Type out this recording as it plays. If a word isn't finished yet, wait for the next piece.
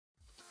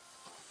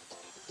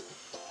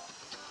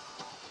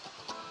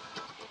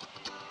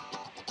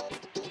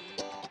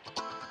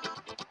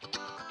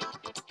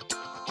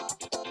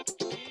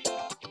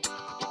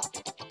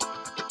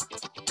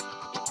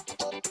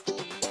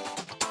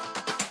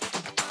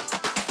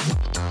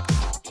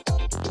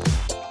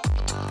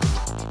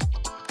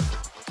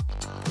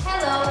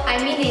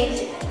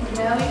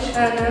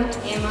Ana,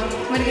 Emma,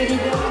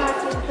 Margarida,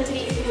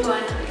 Patrícia e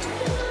Joana.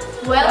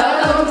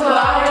 Welcome to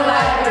our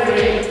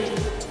library.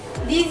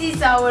 This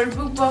is our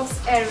book box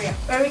area,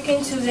 where we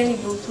can choose any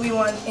book we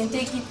want and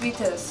take it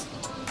with us.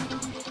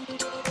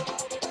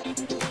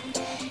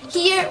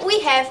 Here we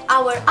have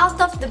our out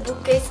of the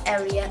bookcase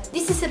area.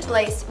 This is a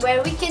place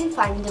where we can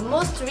find the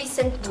most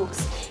recent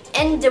books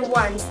and the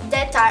ones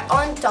that are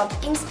on top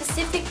in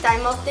specific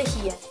time of the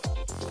year.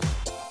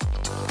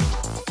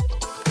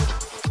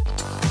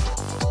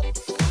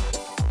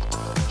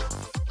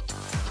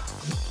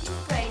 This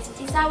place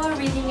is our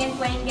reading and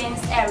playing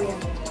games area.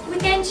 We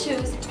can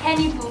choose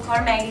any book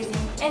or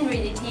magazine and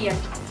read it here.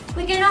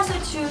 We can also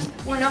choose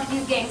one of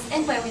these games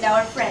and play with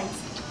our friends.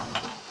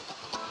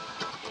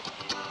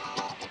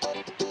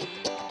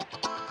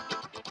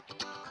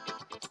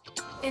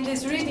 In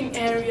this reading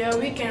area,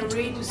 we can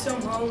read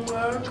some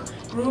homework,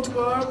 group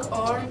work,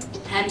 or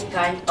Any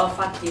kind of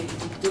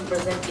activity to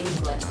present in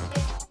class.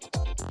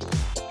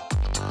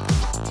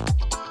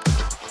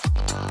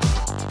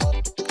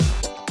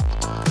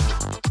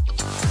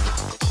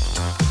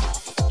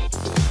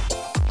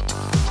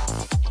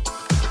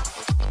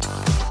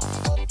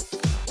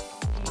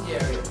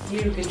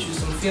 Here you can choose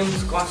some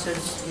films,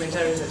 concerts,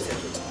 documentaries, etc.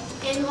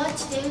 And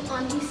watch them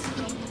on this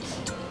screen.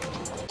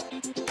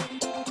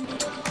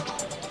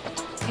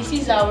 This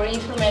is our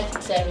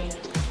informatics area.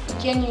 We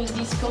can use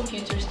these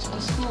computers to do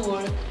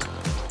schoolwork,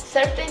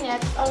 Surf the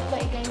net or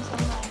play games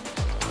online.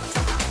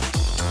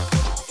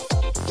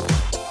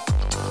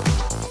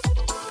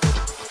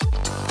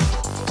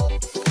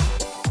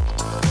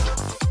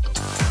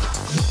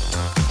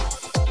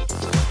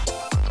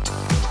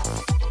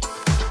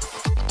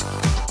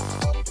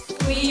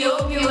 We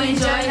hope you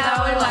enjoyed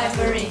our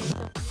library.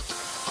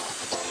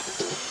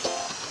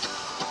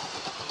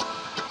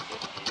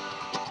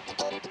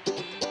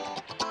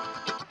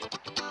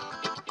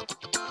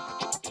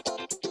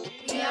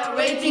 We are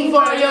waiting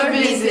for your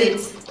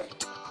visit.